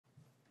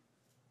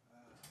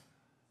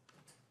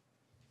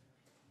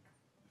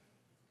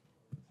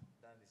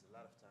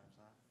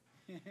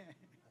I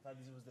thought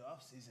this was the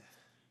off season.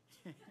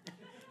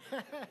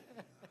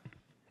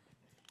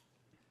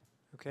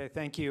 Okay,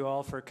 thank you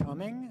all for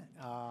coming.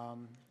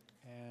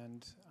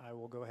 And I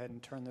will go ahead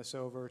and turn this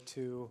over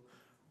to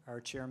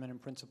our chairman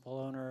and principal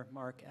owner,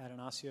 Mark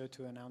Attanasio,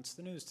 to announce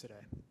the news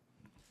today.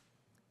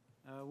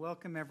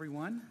 Welcome,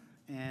 everyone.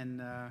 And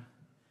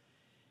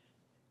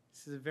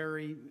this is a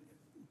very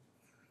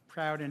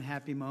proud and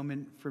happy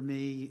moment for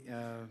me.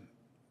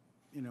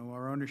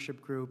 Our ownership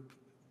group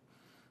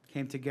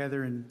came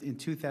together in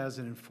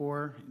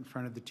 2004 in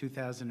front of the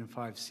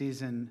 2005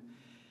 season.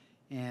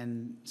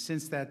 And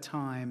since that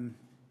time,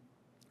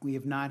 we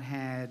have not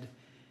had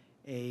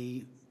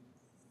a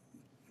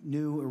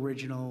new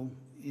original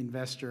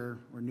investor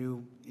or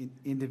new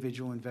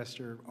individual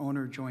investor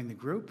owner join the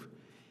group.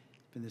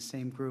 It's been the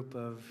same group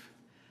of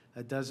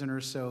a dozen or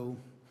so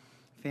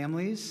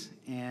families,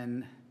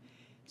 and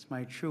it's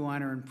my true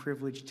honor and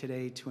privilege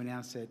today to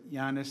announce that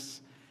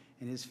Giannis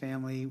and his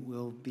family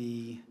will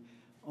be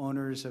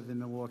owners of the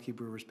Milwaukee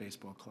Brewers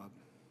Baseball Club.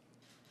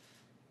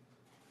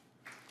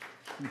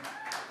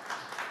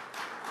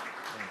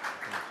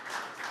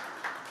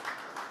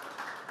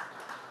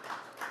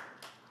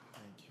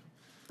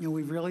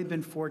 We've really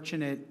been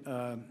fortunate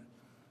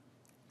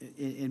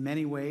in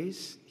many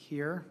ways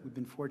here. We've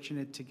been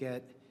fortunate to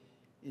get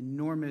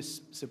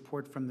enormous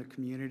support from the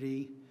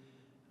community.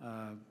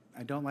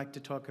 I don't like to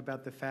talk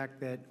about the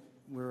fact that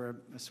we're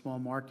a small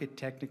market,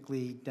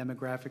 technically,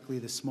 demographically,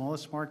 the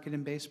smallest market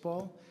in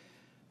baseball.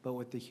 But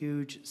with the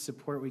huge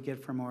support we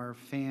get from our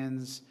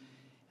fans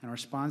and our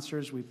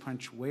sponsors, we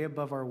punch way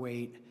above our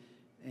weight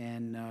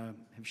and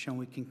have shown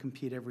we can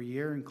compete every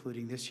year,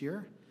 including this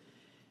year.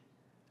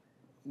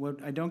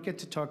 What I don't get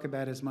to talk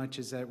about as much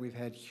is that we've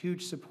had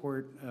huge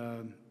support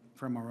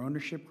from our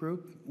ownership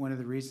group. One of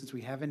the reasons we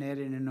haven't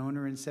added an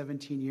owner in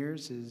 17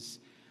 years is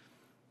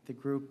the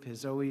group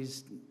has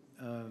always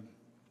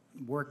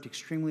worked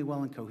extremely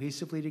well and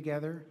cohesively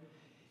together.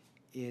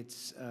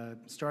 It's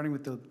starting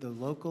with the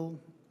local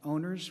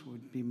owners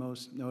would be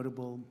most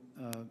notable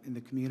in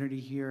the community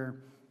here.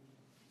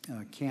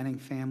 Canning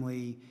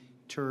family,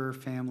 Turer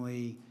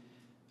family,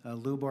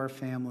 Lubar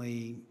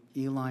family,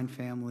 Eline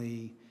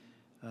family,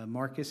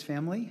 Marcus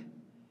family.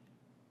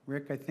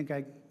 Rick, I think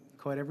I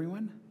caught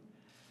everyone.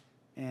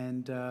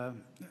 And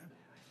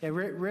yeah,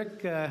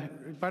 Rick,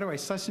 by the way,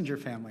 Schlesinger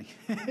family.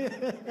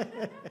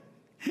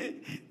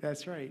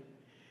 That's right.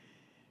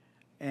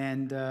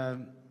 And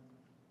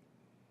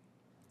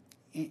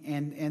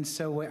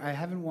so I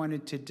haven't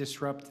wanted to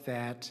disrupt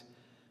that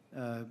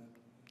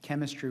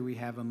chemistry we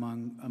have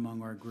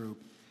among our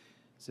group.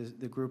 So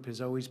the group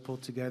has always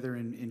pulled together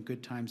in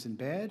good times and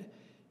bad,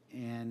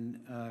 and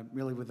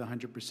really with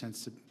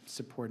 100%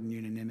 support and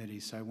unanimity.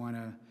 So I want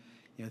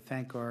to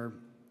thank our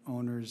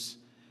owners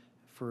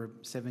for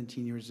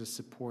 17 years of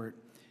support.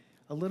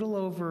 A little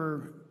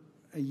over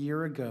a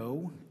year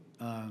ago,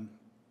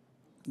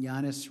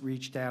 Giannis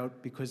reached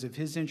out because of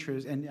his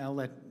interest, and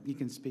he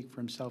can speak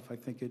for himself. I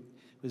think it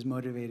was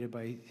motivated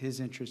by his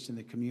interest in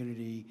the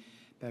community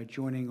about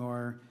joining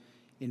our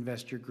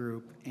investor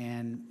group.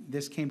 And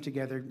this came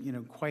together,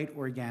 quite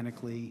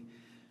organically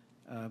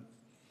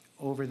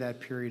over that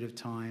period of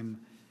time.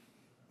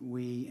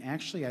 We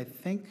actually, I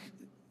think,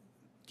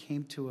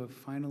 came to a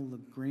final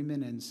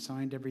agreement and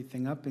signed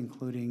everything up,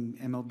 including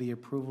MLB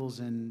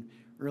approvals in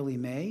early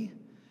May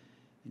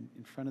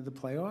in front of the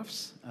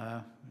playoffs.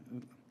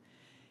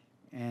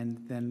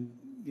 And then,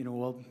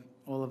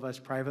 all of us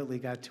privately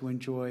got to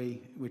enjoy,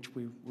 which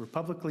we were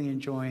publicly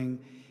enjoying,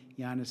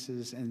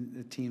 Giannis's and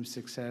the team's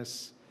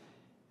success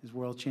as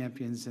world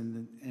champions in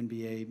the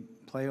NBA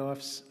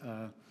playoffs.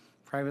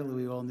 Privately,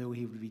 we all knew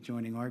he would be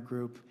joining our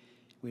group.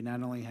 We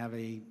not only have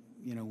a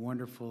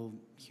wonderful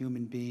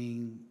human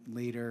being,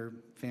 leader,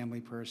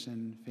 family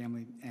person,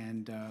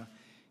 and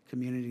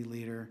community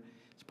leader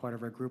as part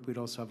of our group, we'd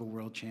also have a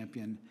world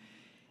champion.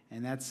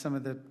 And that's some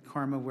of the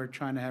karma we're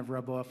trying to have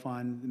rub off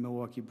on the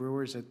Milwaukee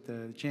Brewers. At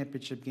the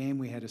championship game,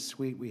 we had a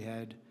suite. We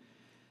had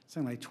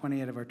something like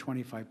 20 out of our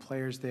 25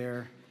 players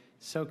there,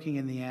 soaking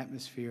in the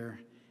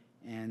atmosphere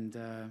and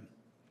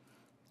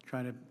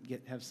trying to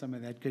have some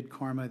of that good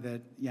karma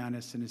that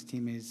Giannis and his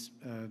teammates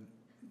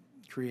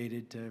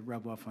created to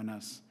rub off on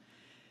us.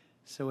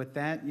 So with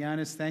that,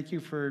 Giannis, thank you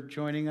for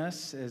joining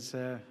us as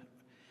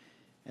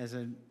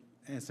an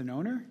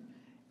owner.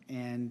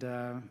 And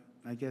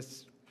I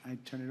guess I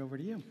turn it over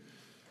to you.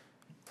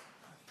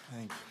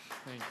 Thank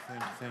you.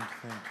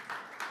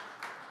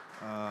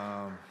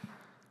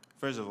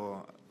 First of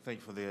all, thank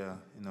you for the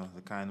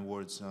kind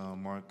words,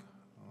 Mark.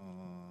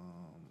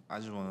 I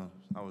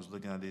was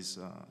looking at this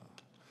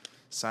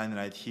sign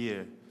right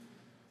here.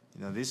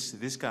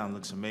 This kind of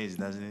looks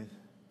amazing, doesn't it?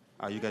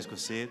 You guys could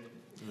see it.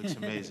 It looks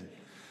amazing.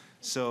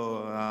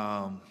 So,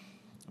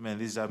 man,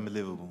 this is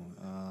unbelievable.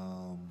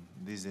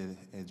 This is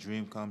a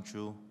dream come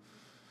true.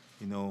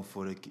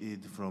 For a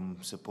kid from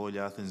Sepoli,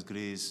 Athens,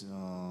 Greece,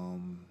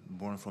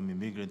 born from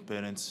immigrant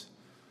parents.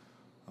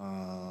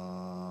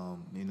 I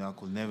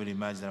could never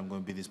imagine that I'm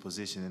going to be in this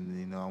position.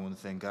 And, I want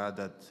to thank God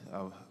that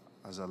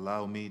has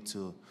allowed me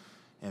to,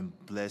 and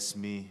blessed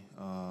me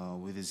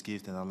with his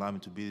gift and allowed me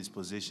to be in this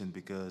position,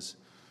 because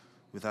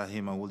without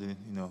him, I wouldn't,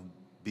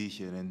 be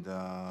here. And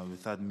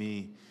without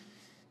me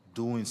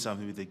doing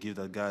something with the gift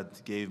that God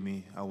gave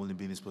me, I wouldn't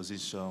be in this position.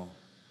 So,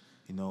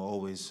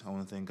 always I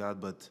want to thank God,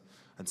 but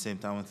at the same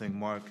time, I want to thank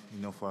Mark,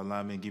 for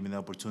allowing me and giving me the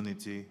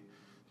opportunity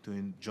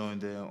to join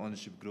the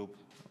ownership group,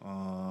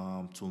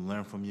 to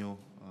learn from you.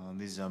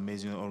 This is an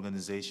amazing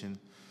organization,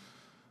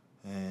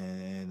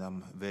 and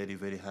I'm very,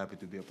 very happy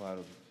to be a part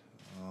of it.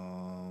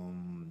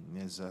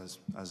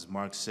 As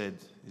Mark said,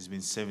 it's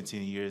been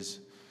 17 years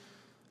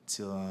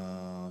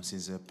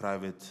since a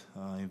private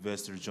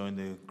investor joined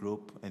the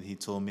group, and he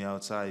told me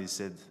outside, he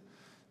said,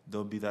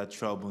 don't be that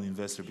trouble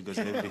investor, because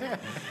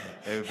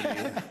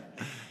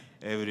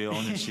every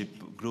ownership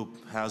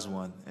group has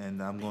one,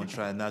 and I'm going to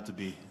try not to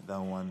be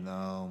that one.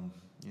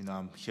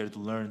 I'm here to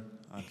learn.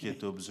 I'm here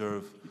to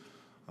observe.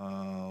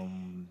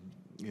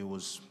 It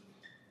was,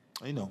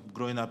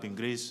 growing up in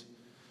Greece,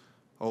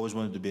 I always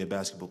wanted to be a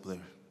basketball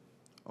player,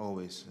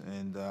 always.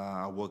 And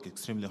I work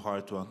extremely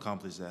hard to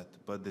accomplish that.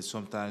 But there's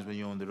sometimes when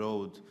you're on the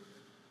road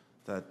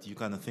that you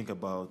kind of think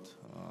about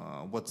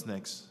what's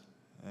next.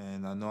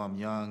 And I know I'm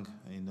young,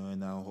 and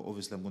now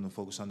obviously I'm going to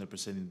focus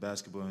 100% in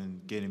basketball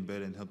and getting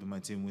better and helping my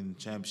team win the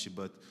championship.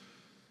 But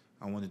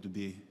I wanted to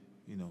be,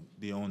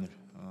 the owner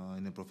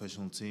in a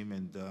professional team.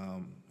 And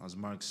as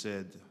Mark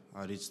said,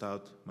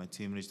 my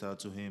team reached out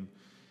to him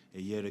a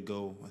year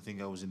ago. I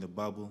think I was in the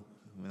bubble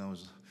when I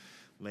was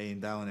laying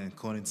down in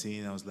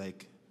quarantine. I was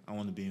like, I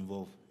want to be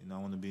involved. I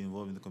want to be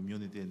involved in the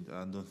community, and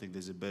I don't think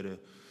there's a better,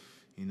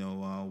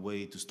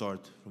 way to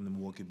start from the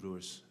Milwaukee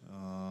Brewers.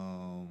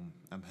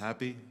 I'm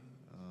happy.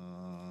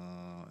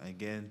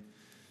 Again,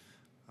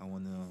 I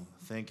want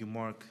to thank you,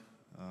 Mark.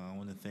 I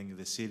want to thank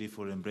the city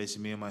for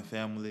embracing me and my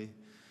family.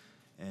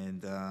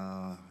 And,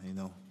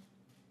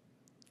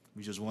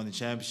 we just won the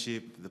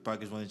championship. The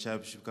Packers won the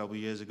championship a couple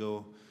years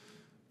ago.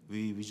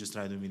 We just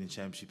tried to win the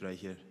championship right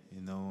here,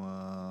 and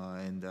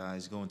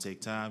it's going to take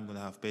time. We're going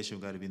to have patience.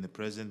 We've got to be in the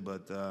present,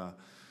 but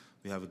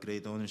we have a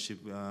great ownership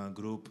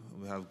group.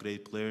 We have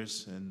great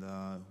players, and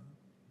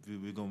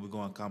we're going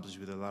to accomplish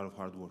with a lot of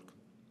hard work.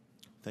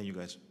 Thank you,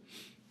 guys.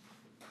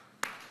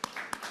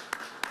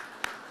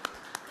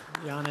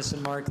 Giannis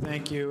and Mark,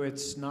 thank you.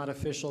 It's not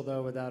official,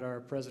 though, without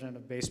our president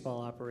of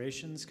baseball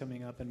operations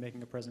coming up and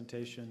making a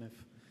presentation,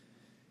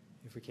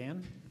 if we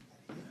can.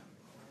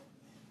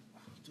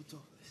 Absolutely.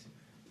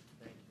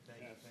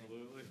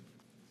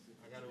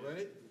 I got to run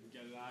it?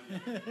 Get it on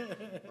you.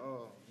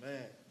 Oh,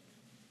 man.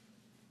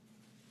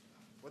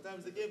 What time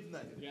is the game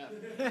tonight? Yeah.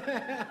 We'll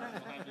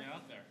have you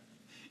out there.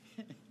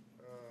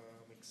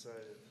 I'm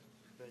excited.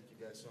 Thank you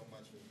guys so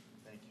much.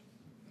 Thank you.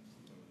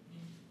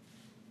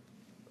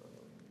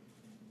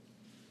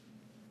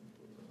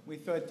 We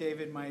thought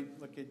David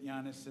might look at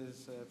Giannis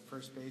as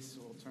first base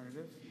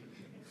alternative.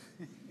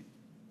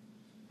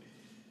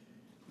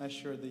 Not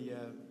sure the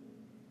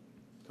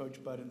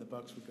Coach Bud and the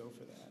Bucks would go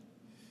for that.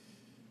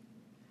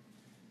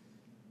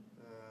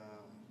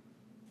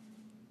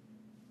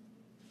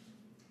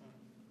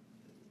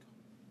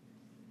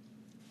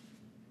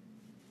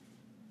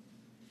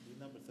 You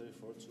number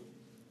 34 too?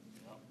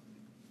 Well,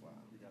 Wow.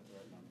 you got the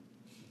right number.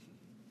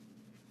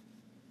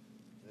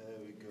 There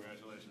we go.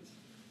 Congratulations.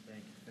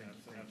 Thank you.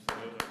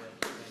 Absolutely.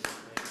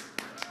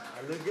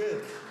 I look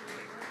good.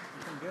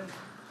 Looking good.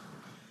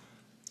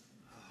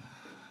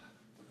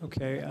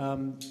 Okay,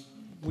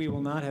 we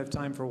will not have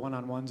time for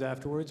one-on-ones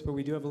afterwards, but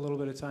we do have a little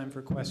bit of time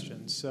for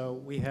questions. So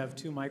we have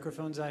 2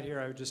 microphones out here.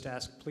 I would just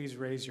ask, please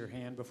raise your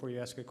hand before you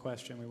ask a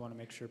question. We want to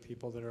make sure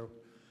people that are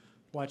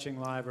watching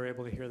live are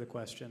able to hear the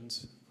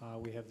questions.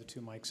 We have the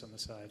 2 mics on the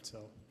side,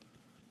 so.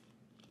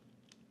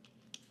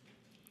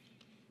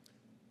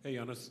 Hey,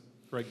 Giannis.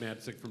 Greg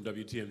Matzik from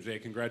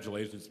WTMJ.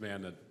 Congratulations,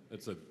 man.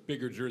 That's a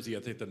bigger jersey,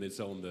 I think, than they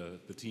sell in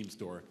the team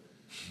store.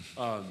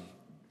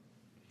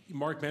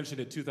 Mark mentioned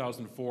in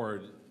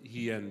 2004,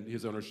 he and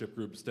his ownership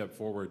group stepped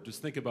forward.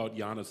 Just think about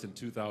Giannis in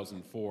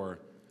 2004.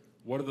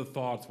 What are the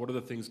thoughts, what are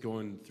the things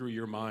going through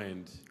your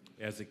mind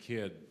as a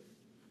kid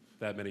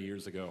that many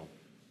years ago?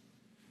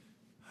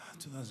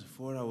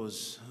 2004, I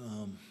was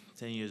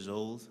 10 years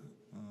old.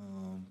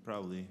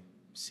 Probably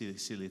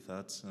silly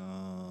thoughts.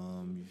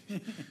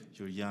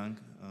 You're young,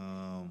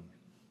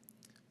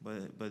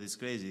 but it's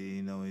crazy.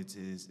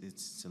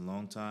 It's a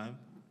long time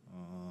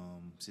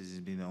since he's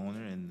been the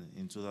owner. And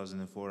in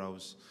 2004, I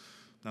was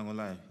not gonna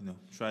lie.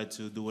 Tried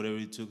to do whatever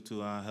it took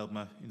to help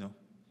my,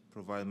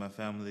 provide my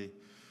family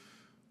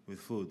with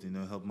food.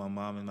 Help my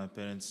mom and my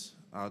parents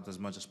out as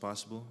much as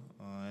possible.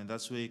 And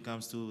that's where it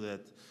comes to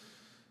that.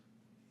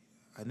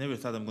 I never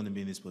thought I'm going to be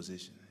in this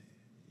position,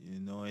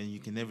 and you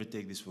can never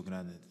take this for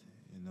granted,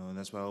 and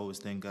that's why I always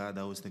thank God.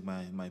 I always thank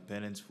my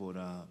parents for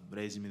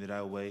raising me the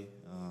right way,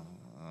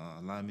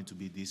 allowing me to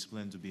be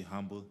disciplined, to be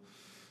humble,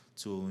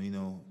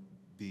 to,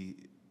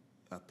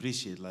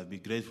 appreciate life, be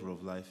grateful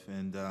of life.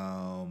 And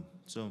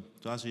so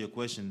to answer your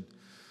question,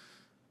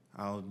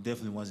 I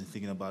definitely wasn't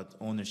thinking about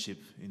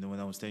ownership, when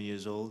I was 10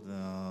 years old.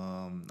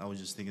 I was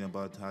just thinking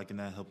about how can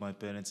I help my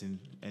parents in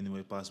any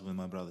way possible and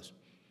my brothers.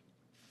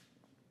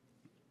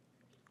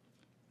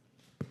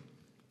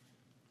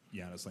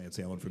 Giannis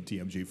Antetokounmpo from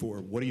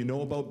TMG4. What do you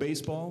know about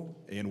baseball,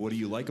 and what do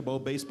you like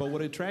about baseball?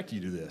 What attracted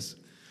you to this?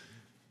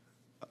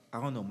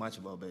 I don't know much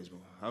about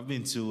baseball. I've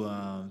been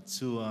to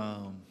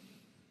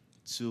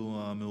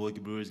Milwaukee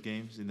Brewers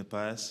games in the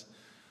past.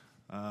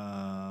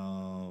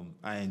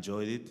 I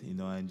enjoyed it. You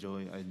know, I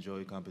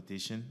enjoy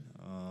competition.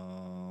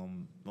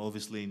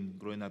 Obviously,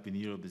 growing up in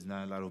Europe, there's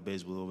not a lot of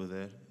baseball over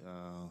there.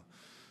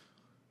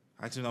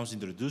 Actually, when I was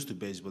introduced to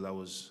baseball, I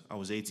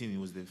was 18. It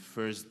was the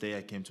first day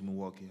I came to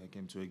Milwaukee. I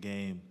came to a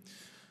game.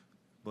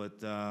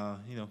 But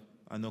you know,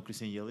 I know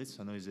Christian Yelich.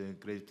 I know he's a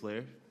great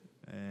player,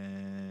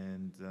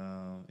 and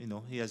you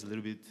know, he has a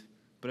little bit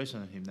pressure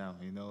on him now.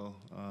 You know,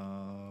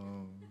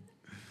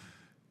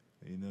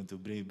 to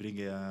bring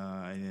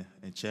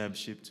a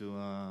championship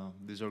to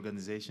this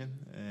organization,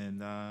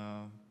 and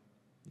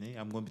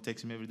yeah, I'm going to be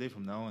texting him every day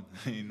from now on.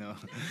 You know,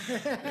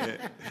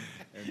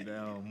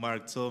 and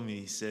Mark told me,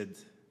 he said,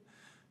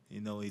 you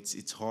know,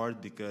 it's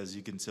hard because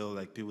you can tell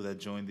like people that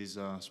join this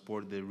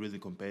sport, they're really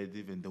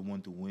competitive and they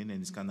want to win,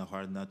 and it's kind of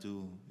hard not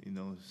to, you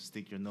know,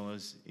 stick your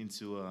nose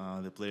into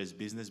the player's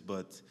business.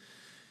 But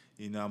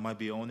you know, I might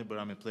be owner, but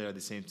I'm a player at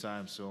the same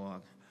time,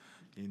 so.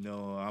 You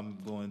know, I'm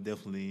going to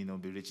definitely, you know,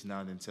 be reaching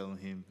out and telling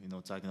him, you know,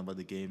 talking about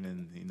the game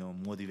and, you know,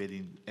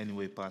 motivating any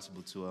way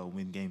possible to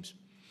win games.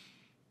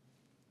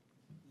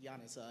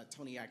 Giannis,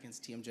 Tony Atkins,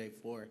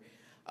 TMJ4.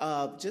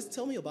 Just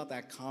tell me about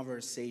that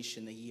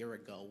conversation a year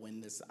ago when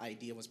this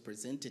idea was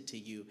presented to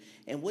you,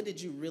 and what did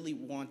you really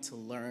want to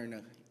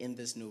learn in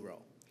this new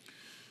role?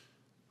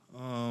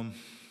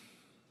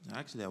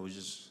 Actually, I was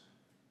just,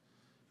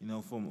 you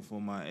know, for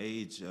my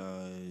age,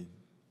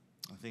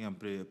 I think I'm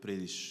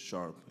pretty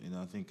sharp. You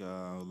know, I think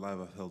life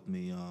has helped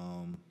me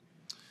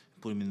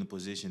put me in a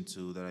position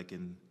that I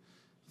can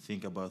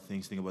think about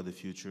things, think about the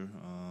future,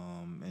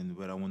 and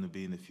where I want to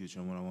be in the future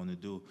and what I want to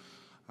do.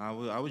 I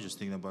was just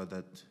thinking about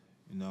that.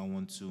 You know, I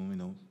want to, you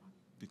know,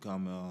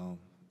 become an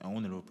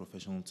owner of a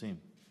professional team,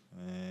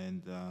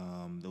 and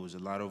there was a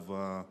lot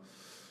of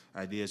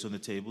ideas on the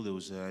table. There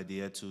was an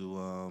idea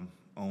to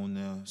own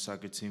a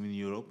soccer team in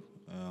Europe,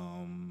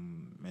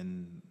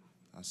 and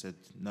I said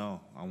no.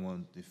 I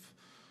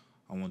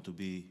want to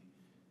be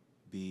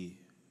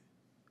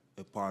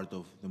a part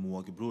of the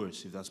Milwaukee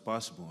Brewers, if that's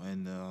possible.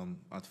 And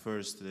at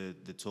first,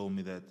 they told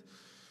me that,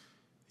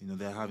 you know,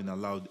 they haven't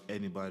allowed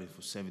anybody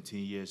for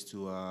 17 years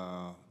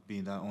to be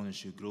in that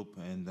ownership group.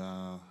 And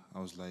I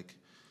was like,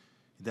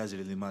 it doesn't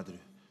really matter.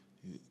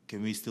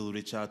 Can we still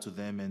reach out to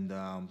them and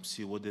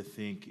see what they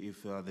think,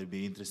 if they'd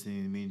be interested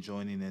in me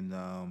joining and,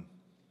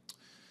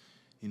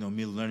 you know,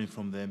 me learning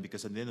from them?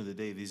 Because at the end of the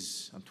day,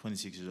 I'm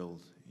 26 years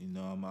old. You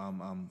know,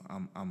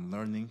 I'm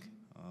learning,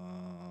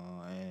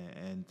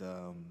 and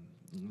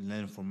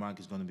learning from Mark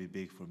is going to be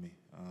big for me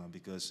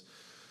because,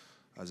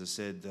 as I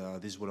said,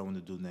 this is what I want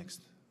to do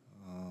next.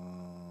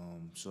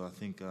 So I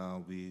think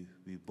we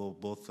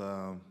both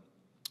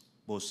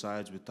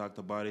sides, we talked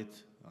about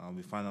it.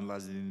 We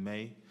finalized it in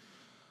May,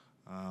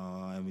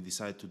 and we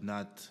decided to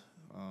not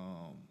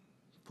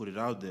put it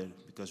out there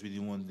because we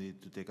didn't want it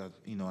to take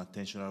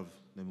attention out of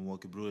the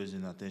Milwaukee Brewers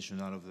and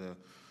attention out of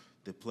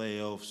the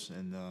playoffs,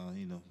 and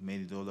you know,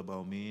 made it all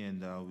about me.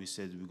 And we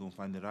said we're gonna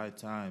find the right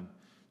time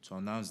to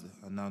announce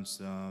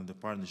the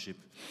partnership.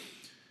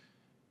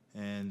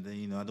 And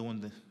you know, I don't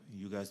want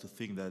you guys to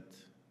think that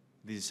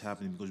this is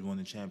happening because we won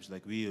the championship.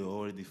 Like, we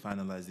already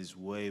finalized this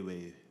way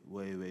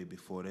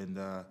before. And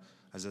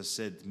as I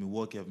said,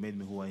 Milwaukee have made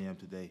me who I am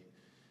today.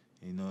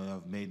 You know,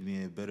 have made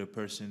me a better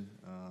person.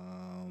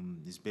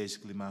 It's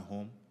basically my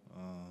home.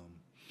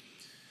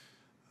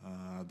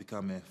 I've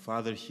become a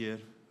father here.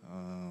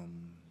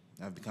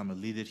 I've become a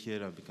leader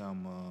here. I've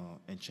become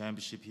a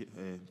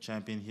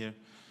champion here,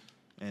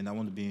 and I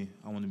want to be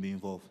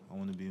involved. I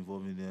want to be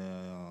involved in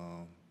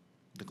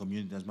the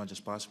community as much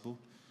as possible.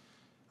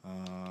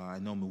 I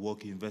know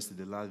Milwaukee invested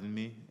a lot in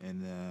me,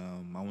 and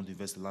I want to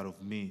invest a lot of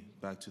me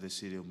back to the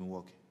city of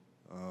Milwaukee.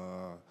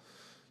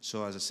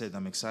 So as I said,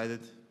 I'm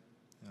excited,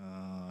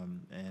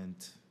 and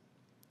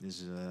this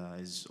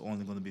is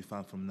only going to be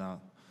fun from now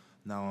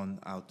on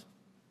out.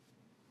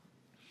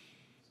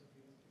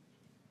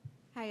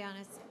 Hi,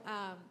 Giannis.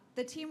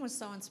 The team was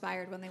so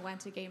inspired when they went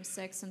to Game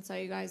 6 and saw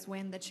you guys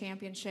win the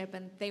championship,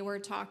 and they were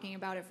talking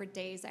about it for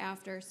days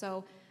after.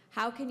 So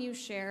how can you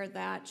share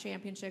that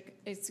championship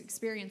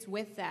experience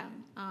with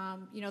them?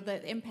 You know,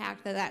 the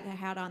impact that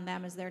had on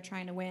them as they're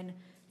trying to win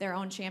their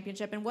own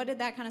championship. And what did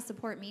that kind of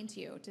support mean to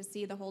you, to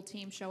see the whole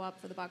team show up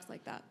for the Bucks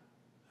like that?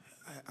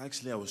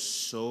 Actually, I was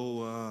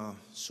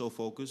so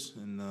focused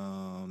and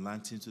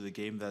locked into the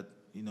game that,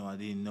 you know, I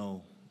didn't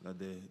know that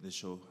the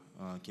show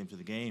came to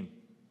the game.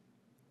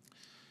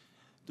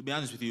 To be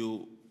honest with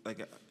you,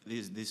 like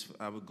this,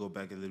 I would go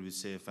back a little bit,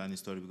 say a funny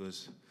story,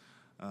 because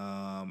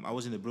I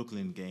was in the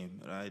Brooklyn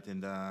game, right?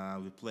 And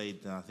we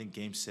played, I think,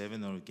 Game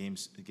 7 or Game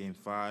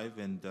 5,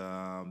 and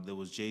there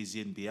was Jay-Z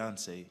and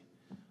Beyonce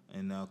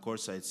in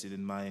courtside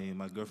sitting.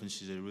 My girlfriend,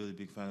 she's a really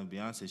big fan of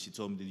Beyonce. She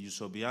told me that you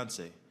saw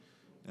Beyonce,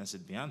 and I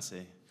said,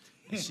 Beyonce?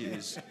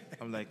 And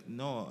I'm like,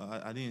 no,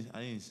 I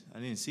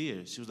didn't see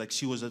her. She was like,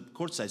 she was at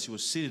courtside. She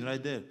was sitting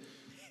right there.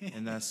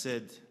 And I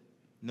said,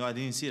 no, I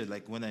didn't see it.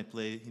 Like when I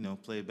play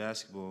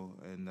basketball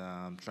and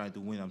I'm trying to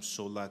win, I'm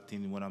so locked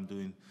in what I'm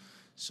doing.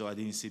 So I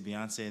didn't see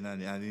Beyonce, and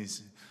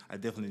I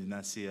definitely did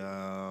not see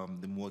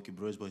the Milwaukee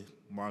Brewers. But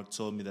Mark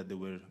told me that they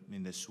were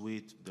in the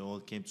suite. They all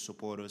came to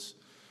support us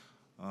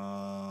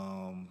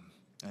and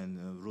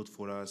root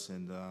for us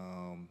and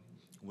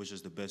wish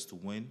us the best to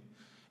win.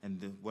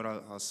 And what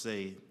I'll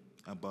say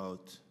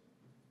about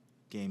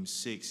Game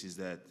 6 is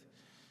that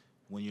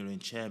when you're in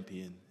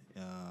champion,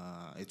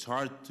 it's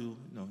hard to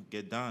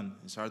get done.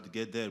 It's hard to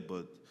get there,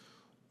 but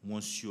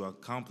once you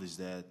accomplish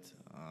that,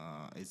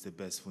 it's the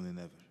best feeling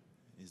ever.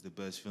 It's the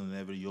best feeling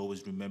ever. You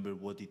always remember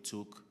what it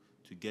took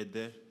to get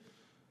there,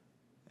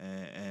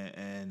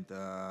 and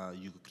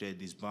you could create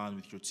this bond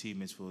with your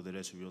teammates for the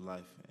rest of your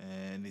life.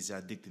 And it's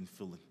an addicting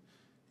feeling,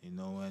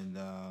 And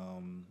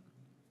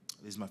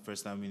this is my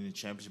first time in the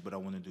championship, but I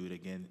want to do it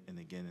again and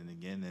again and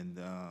again. And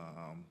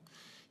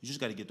you just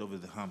got to get over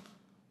the hump.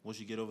 Once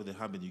you get over the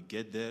hump and you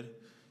get there,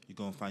 you're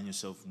going to find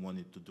yourself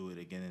wanting to do it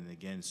again and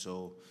again.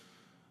 So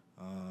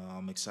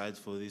I'm excited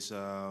for this,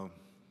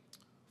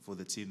 for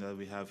the team that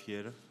we have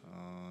here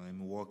in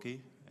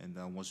Milwaukee.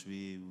 And once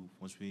we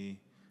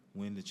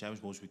win the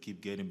championship, once we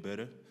keep getting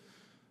better,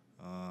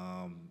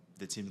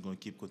 the team's going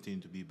to continue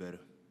to be better.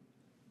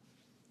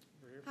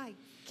 Hi,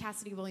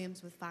 Cassidy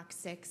Williams with Fox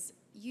 6.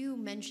 You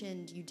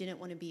mentioned you didn't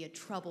want to be a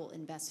trouble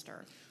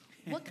investor.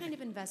 What kind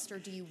of investor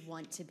do you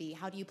want to be?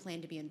 How do you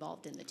plan to be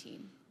involved in the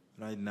team?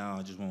 Right now,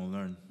 I just want to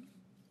learn.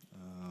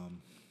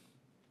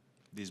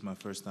 This is my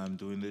first time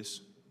doing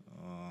this.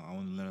 I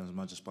want to learn as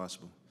much as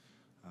possible.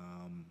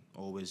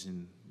 Always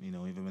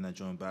even when I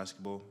joined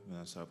basketball, when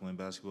I started playing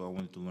basketball, I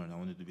wanted to learn. I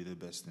wanted to be the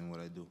best in what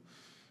I do.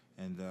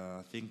 And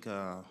I think,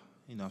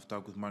 I've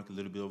talked with Mark a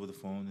little bit over the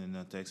phone and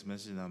a text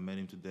message, and I met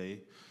him today.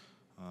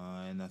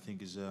 And I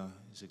think he's a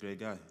great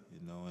guy,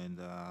 and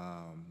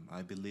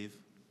I believe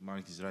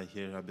Mark is right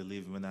here. I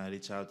believe when I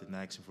reach out and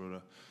ask him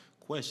for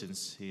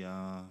questions, he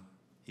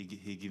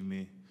give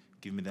me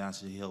the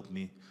answer. He helped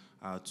me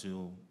out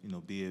to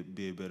be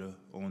a better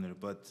owner.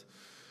 But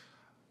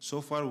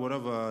so far, what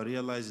I've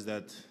realized is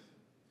that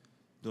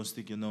don't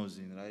stick your nose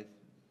in, right?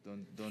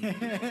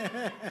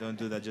 Don't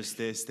do that. Just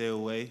stay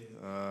away.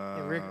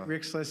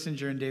 Rick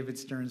Schlesinger and David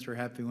Stearns were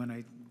happy when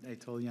I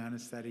told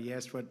Giannis that. He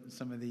asked what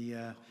some of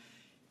the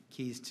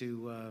keys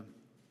to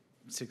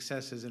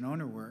success as an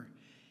owner were.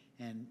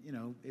 And,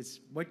 it's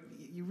what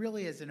you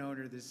really, as an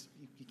owner,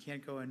 you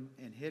can't go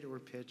and hit or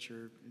pitch,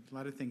 or a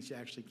lot of things you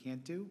actually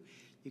can't do.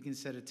 You can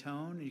set a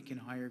tone, you can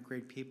hire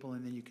great people,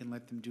 and then you can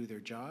let them do their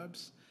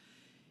jobs.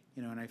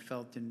 And I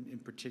felt in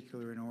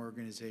particular in our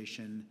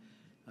organization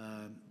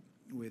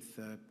with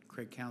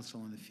Craig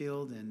Counsell in the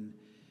field and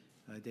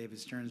David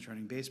Stearns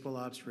running baseball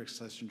ops, Rick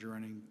Schlesinger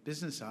running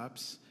business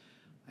ops.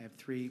 I have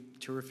 3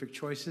 terrific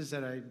choices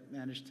that I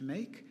managed to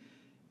make,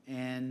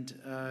 and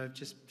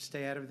just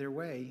stay out of their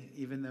way,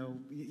 even though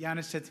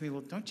Giannis said to me,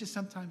 well, don't you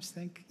sometimes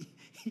think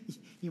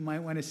you might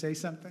want to say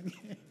something?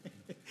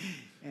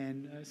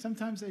 And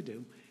sometimes I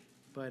do,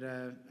 but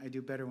I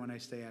do better when I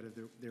stay out of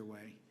their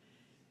way.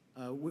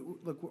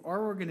 Look,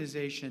 our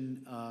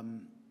organization,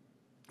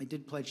 I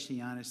did pledge to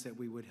Giannis that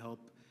we would help.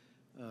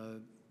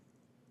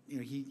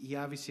 He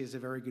obviously has a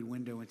very good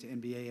window into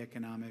NBA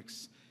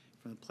economics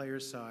from the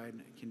player's side.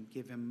 I can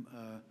give him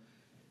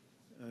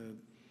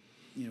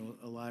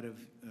a lot of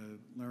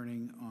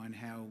learning on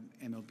how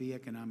MLB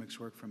economics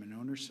work from an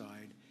owner's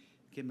side.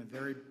 Give him a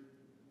very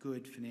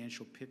good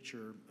financial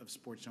picture of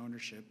sports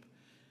ownership,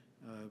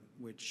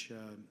 which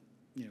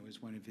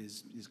is one of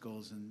his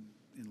goals in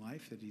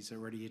life that he's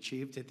already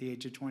achieved at the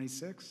age of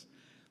 26,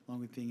 along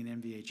with being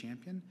an NBA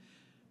champion.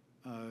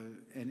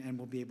 And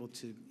we'll be able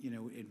to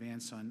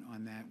advance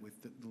on that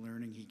with the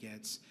learning he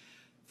gets.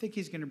 I think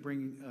he's going to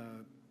bring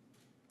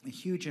a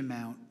huge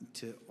amount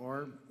to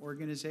our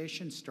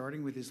organization,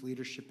 starting with his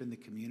leadership in the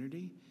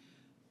community.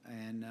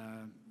 And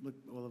look,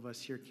 all of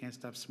us here can't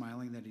stop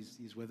smiling that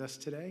he's with us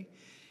today.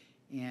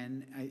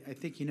 And I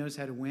think he knows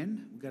how to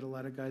win. We've got a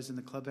lot of guys in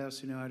the clubhouse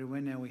who know how to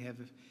win. Now we have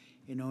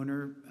an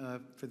owner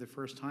for the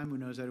first time who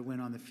knows how to win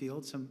on the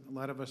field. A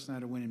lot of us know how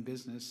to win in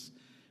business.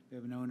 We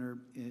have an owner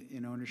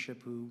in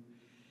ownership who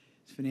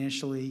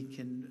financially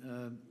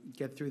can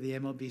get through the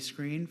MLB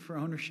screen for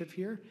ownership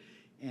here,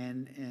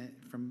 and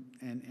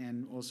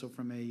also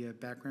from a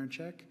background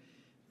check,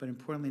 but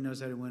importantly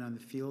knows how to win on the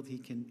field. He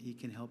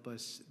can help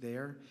us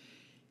there,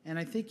 and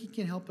I think he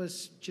can help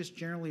us just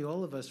generally,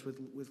 all of us,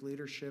 with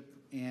leadership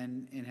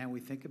and how we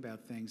think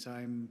about things.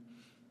 I'm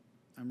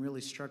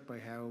really struck by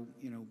how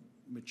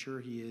mature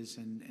he is,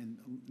 and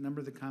a number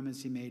of the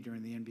comments he made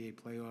during the NBA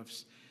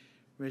playoffs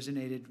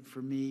resonated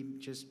for me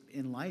just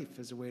in life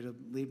as a way to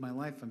lead my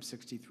life. I'm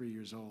 63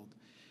 years old,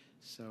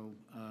 so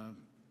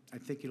I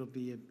think it'll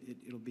be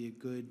a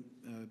good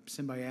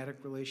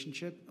symbiotic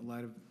relationship. A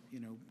lot of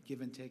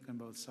give and take on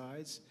both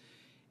sides,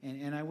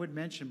 and I would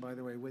mention, by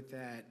the way, with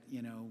that,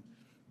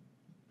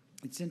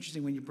 it's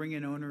interesting when you bring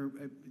an owner.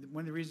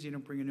 One of the reasons you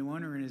don't bring a new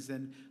owner in is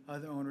then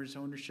other owners'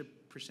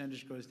 ownership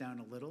percentage goes down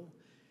a little.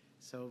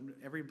 So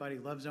everybody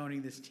loves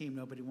owning this team.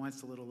 Nobody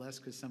wants a little less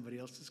because somebody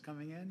else is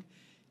coming in.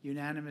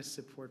 Unanimous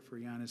support for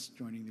Giannis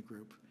joining the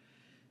group.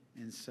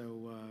 And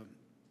so,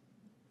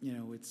 you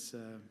know,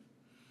 it'd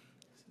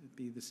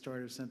be the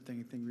start of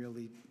something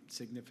really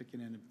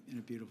significant and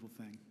a beautiful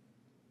thing.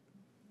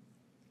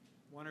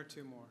 One or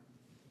two more.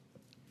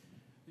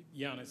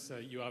 Giannis,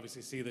 you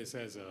obviously see this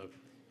as a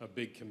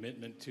big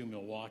commitment to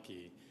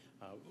Milwaukee.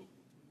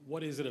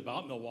 What is it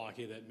about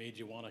Milwaukee that made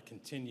you want to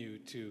continue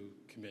to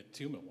commit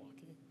to Milwaukee?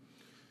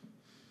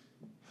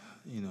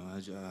 You know, I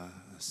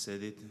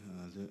said it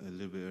a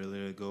little bit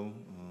earlier ago.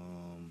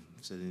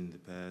 Said it in the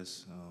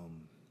past.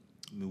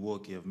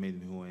 Milwaukee have made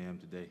me who I am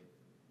today.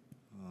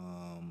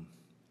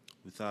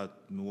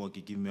 Without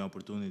Milwaukee giving me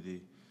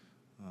opportunity,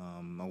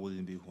 I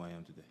wouldn't be who I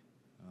am today.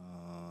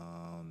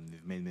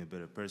 They've made me a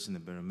better person, a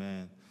better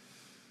man.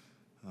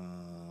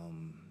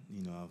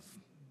 You know,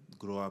 I've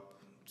grown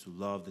up to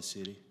love the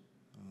city.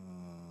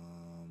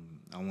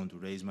 I want to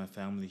raise my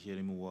family here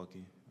in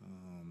Milwaukee.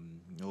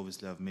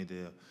 Obviously, I've made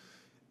a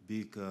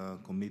big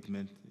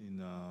commitment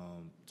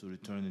to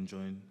return and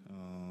join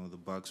the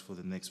Bucks for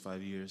the next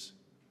 5 years.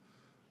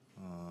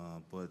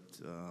 But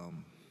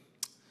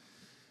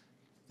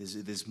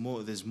there's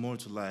more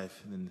to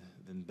life than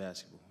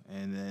basketball.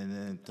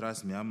 And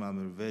trust me, I'm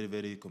a very,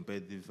 very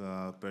competitive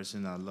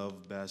person. I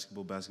love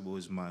basketball. Basketball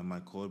is my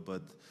core,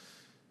 but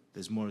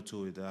there's more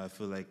to it. I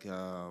feel like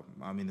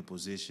I'm in a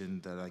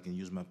position that I can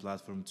use my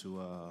platform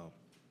to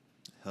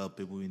help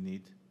people in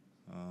need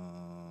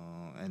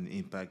and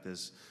impact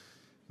as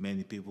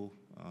many people,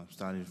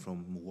 starting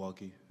from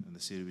Milwaukee, the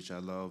city which I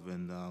love,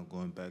 and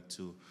going back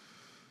to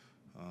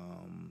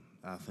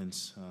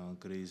Athens,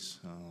 Greece,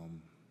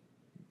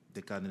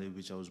 the country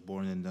which I was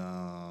born in,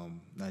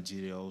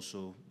 Nigeria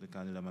also, the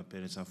country that my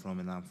parents are from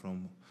and I'm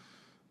from.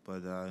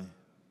 But I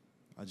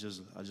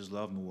just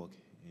love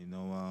Milwaukee. You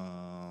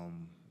know,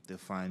 they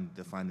find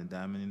the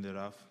diamond in the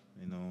rough,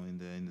 you know,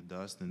 in the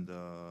dust, and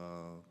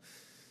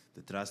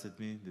they trusted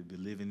me, they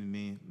believe in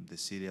me. The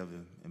city have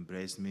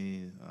embraced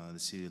me. The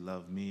city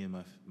loved me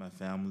and my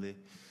family,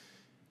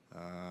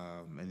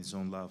 and its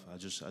own love. I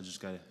just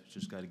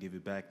gotta give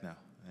it back now.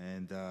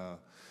 And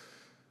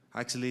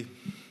actually,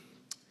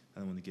 I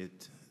don't want to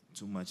get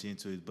too much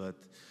into it, but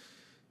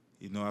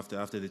you know,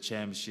 after the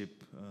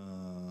championship,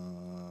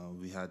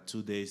 we had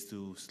 2 days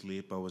to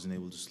sleep. I wasn't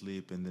able to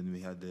sleep, and then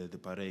we had the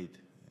parade.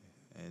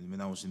 And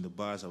when I was in the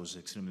bus, I was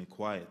extremely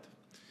quiet.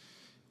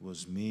 It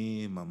was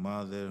me, my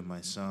mother, my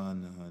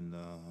son, and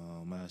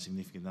my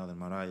significant other,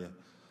 Mariah.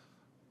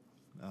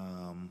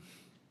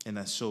 And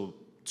I saw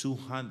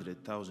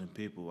 200,000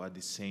 people at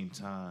the same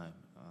time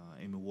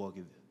in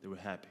Milwaukee. They were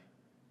happy.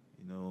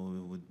 You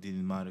know, it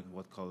didn't matter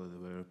what color they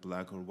were,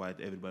 black or white.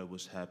 Everybody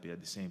was happy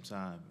at the same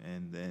time.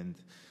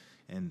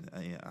 And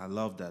I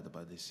love that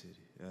about this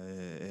city.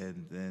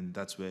 And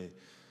that's where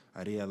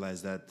I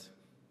realized that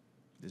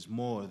there's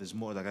more.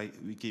 Like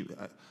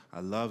I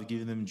love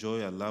giving them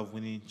joy. I love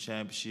winning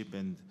championship,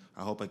 and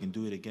I hope I can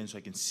do it again so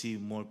I can see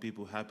more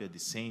people happy at the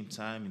same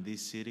time in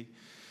this city.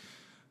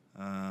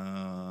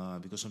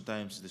 Because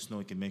sometimes the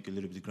snow can make you a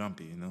little bit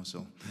grumpy, you know.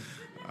 So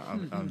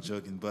I'm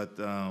joking, but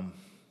I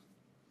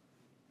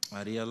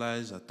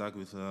realized. I talked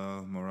with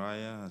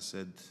Mariah. I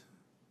said,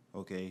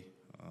 okay,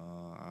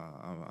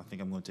 I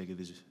think I'm going to take it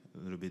a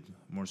little bit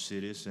more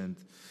serious. And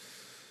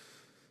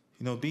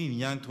you know, being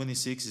young,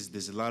 26,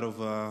 there's a lot of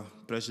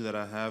pressure that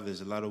I have.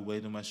 There's a lot of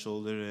weight on my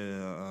shoulder,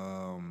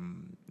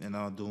 and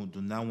I do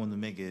not want to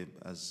make it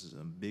as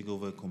big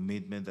of a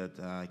commitment that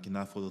I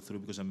cannot follow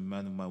through because I'm a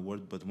man of my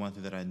word. But one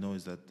thing that I know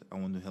is that I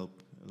want to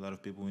help a lot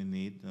of people in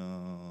need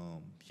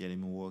here in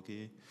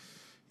Milwaukee,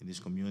 in this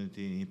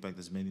community, impact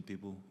as many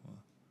people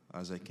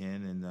as I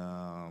can. And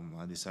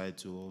I decided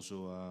to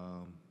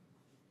also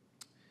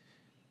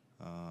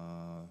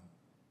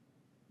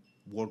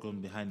work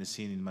on behind the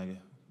scene in my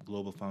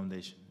global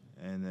foundation,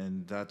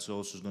 and that's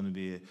also going to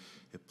be a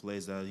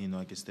place that, you know,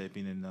 I can step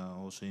in and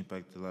also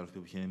impact a lot of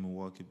people here in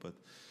Milwaukee. But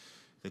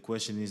the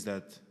question is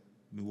that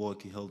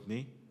Milwaukee helped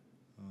me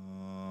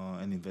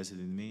and invested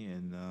in me,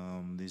 and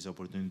this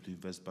opportunity to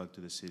invest back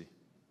to the city.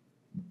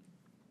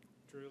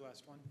 Drew,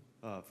 last one.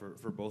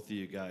 For both of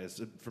you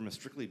guys, from a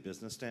strictly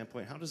business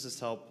standpoint, how does this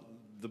help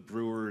the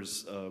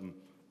Brewers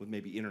with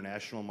maybe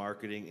international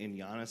marketing? And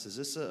Giannis, is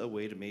this a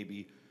way to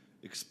maybe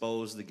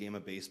expose the game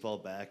of baseball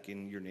back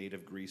in your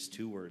native Greece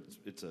too, where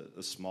it's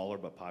a smaller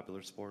but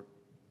popular sport?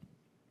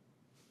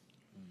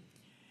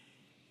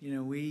 You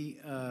know,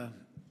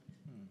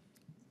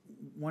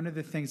 one of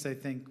the things I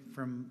think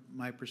from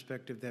my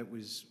perspective that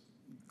was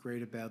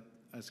great about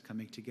us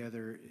coming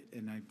together,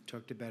 and I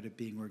talked about it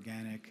being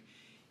organic,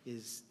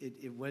 is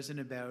it wasn't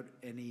about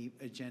any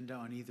agenda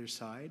on either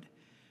side.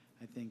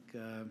 I think,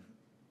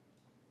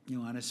 you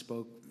know, Anna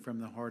spoke from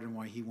the heart on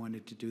why he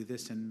wanted to do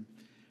this, and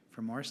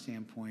from our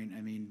standpoint,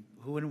 I mean,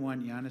 who wouldn't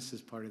want Giannis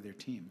as part of their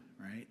team,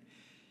 right?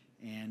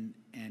 And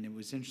it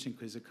was interesting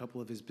because a couple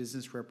of his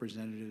business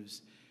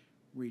representatives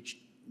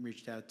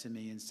reached out to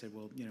me and said,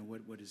 well, you know,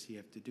 what does he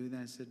have to do?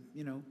 Then I said,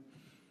 you know,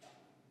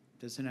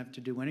 doesn't have to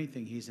do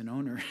anything. He's an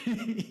owner.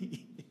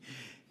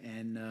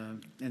 And so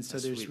That's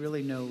there's sweet.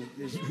 really no,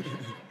 there's,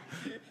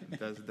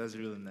 That's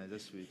really nice.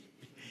 That's sweet.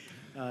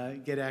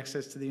 get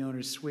access to the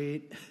owner's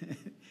suite,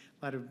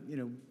 a lot of,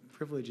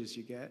 privileges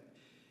you get.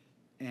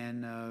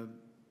 And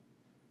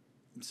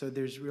so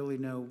there's really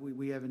no,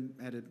 we haven't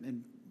had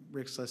and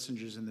Rick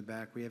Schlesinger's in the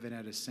back, we haven't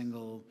had a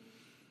single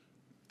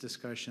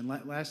discussion.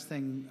 Last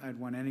thing I'd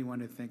want anyone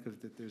to think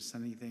of that there's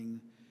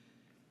anything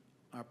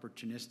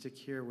opportunistic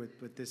here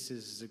but this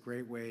is a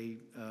great way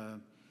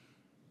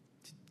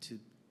to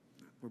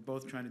we're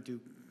both trying to do,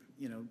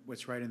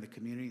 what's right in the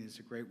community. It's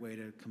a great way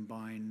to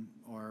combine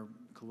our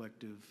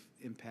collective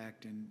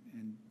impact and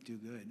do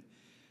good.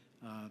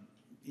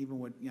 Even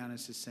what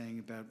Giannis is saying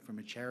about from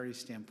a charity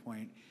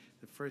standpoint,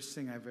 the first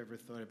thing I've ever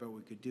thought about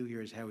we could do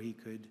here is how he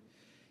could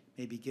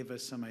maybe give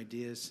us some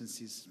ideas, since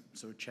he's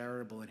so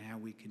charitable, and how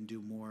we can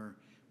do more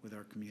with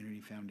our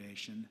community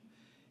foundation.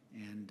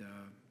 And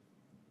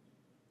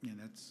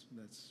that's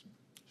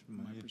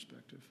my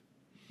perspective.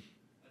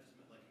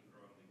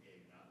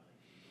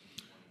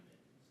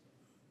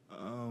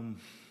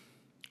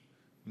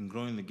 In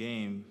growing the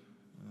game,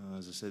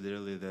 as I said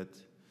earlier, that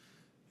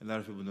a lot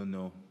of people don't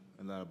know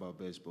a lot about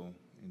baseball.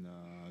 In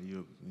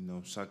Europe,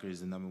 soccer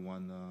is the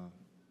 #1,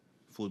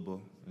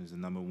 football is the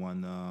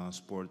 #1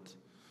 sport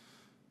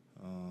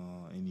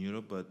in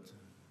Europe. But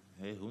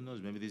hey, who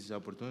knows? Maybe this is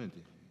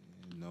opportunity.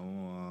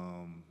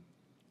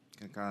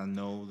 I kind of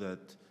know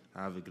that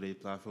I have a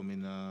great platform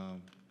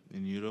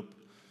in Europe,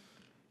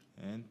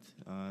 and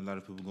a lot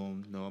of people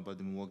don't know about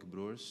the Milwaukee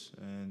Brewers,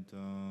 and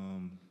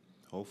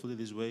hopefully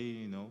this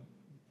way,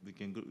 we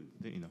can,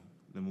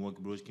 the Milwaukee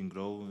Brewers can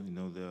grow.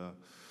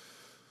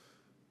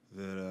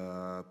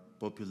 Their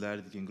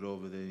popularity can grow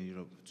over there in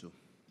Europe too.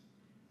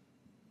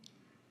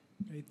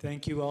 Great.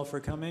 Thank you all for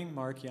coming.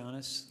 Mark,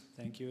 Giannis,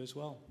 thank you as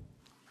well.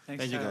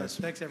 Thanks, Thank you, Tyler. guys.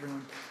 Thanks,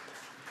 everyone.